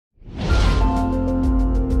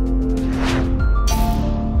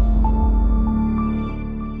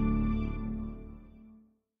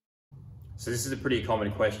So this is a pretty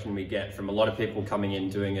common question we get from a lot of people coming in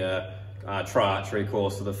doing a try archery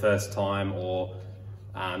course for the first time, or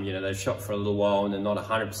they've shot for a little while and they're not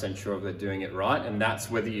 100% sure if they're doing it right, and that's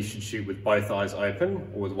whether you should shoot with both eyes open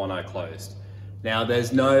or with one eye closed. Now,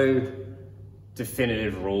 there's no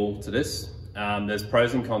definitive rule to this. There's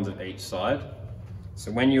pros and cons of each side.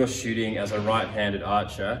 So when you're shooting as a right-handed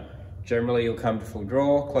archer, generally you'll come to full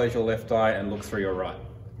draw, close your left eye and look through your right.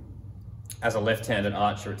 As a left-handed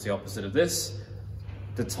archer, it's the opposite of this.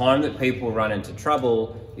 The time that people run into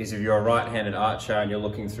trouble is if you're a right-handed archer and you're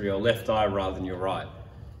looking through your left eye rather than your right.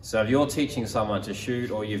 So if you're teaching someone to shoot,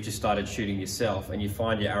 or you've just started shooting yourself and you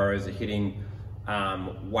find your arrows are hitting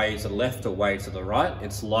way to the left or way to the right,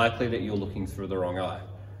 it's likely that you're looking through the wrong eye.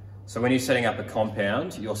 So when you're setting up a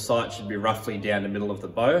compound, your sight should be roughly down the middle of the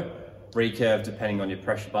bow, recurve depending on your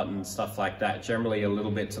pressure button, stuff like that, generally a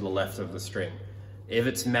little bit to the left of the string. If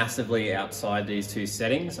it's massively outside these two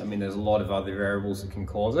settings, I mean, there's a lot of other variables that can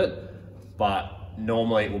cause it, but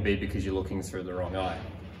normally it will be because you're looking through the wrong eye.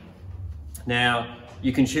 Now,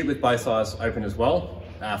 you can shoot with both eyes open as well.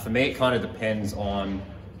 For me, it kind of depends on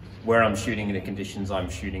where I'm shooting and the conditions I'm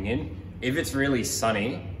shooting in. If it's really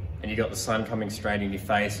sunny and you've got the sun coming straight in your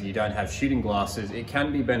face and you don't have shooting glasses, it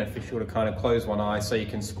can be beneficial to kind of close one eye so you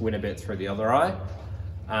can squint a bit through the other eye.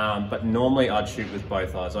 But normally I'd shoot with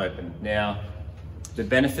both eyes open. Now, the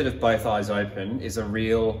benefit of both eyes open is a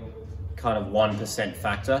real kind of 1%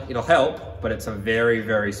 factor. It'll help, but it's a very,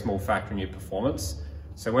 very small factor in your performance.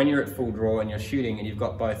 So when you're at full draw and you're shooting and you've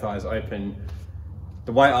got both eyes open,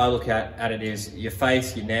 the way I look at it is your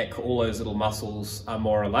face, your neck, all those little muscles are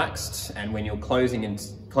more relaxed. And when you're closing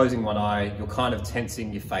one eye, you're kind of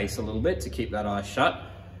tensing your face a little bit to keep that eye shut.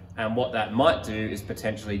 And what that might do is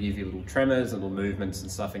potentially give you little tremors, little movements and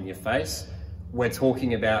stuff in your face. We're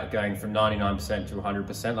talking about going from 99% to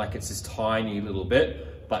 100%, like it's this tiny little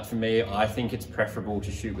bit. But for me, I think it's preferable to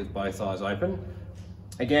shoot with both eyes open.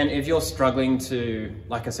 Again, if you're struggling to,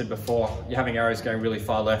 like I said before, you're having arrows going really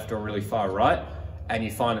far left or really far right, and you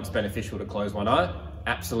find it's beneficial to close one eye,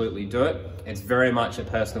 absolutely do it. It's very much a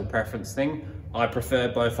personal preference thing. I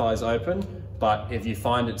prefer both eyes open, but if you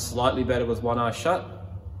find it slightly better with one eye shut,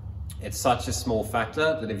 it's such a small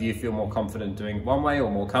factor that if you feel more confident doing it one way or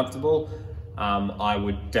more comfortable, I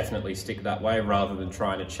would definitely stick that way rather than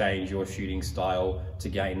trying to change your shooting style to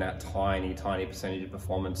gain that tiny percentage of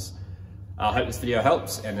performance. I hope this video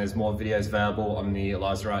helps, and there's more videos available on the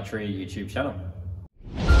Eliza Archery YouTube channel.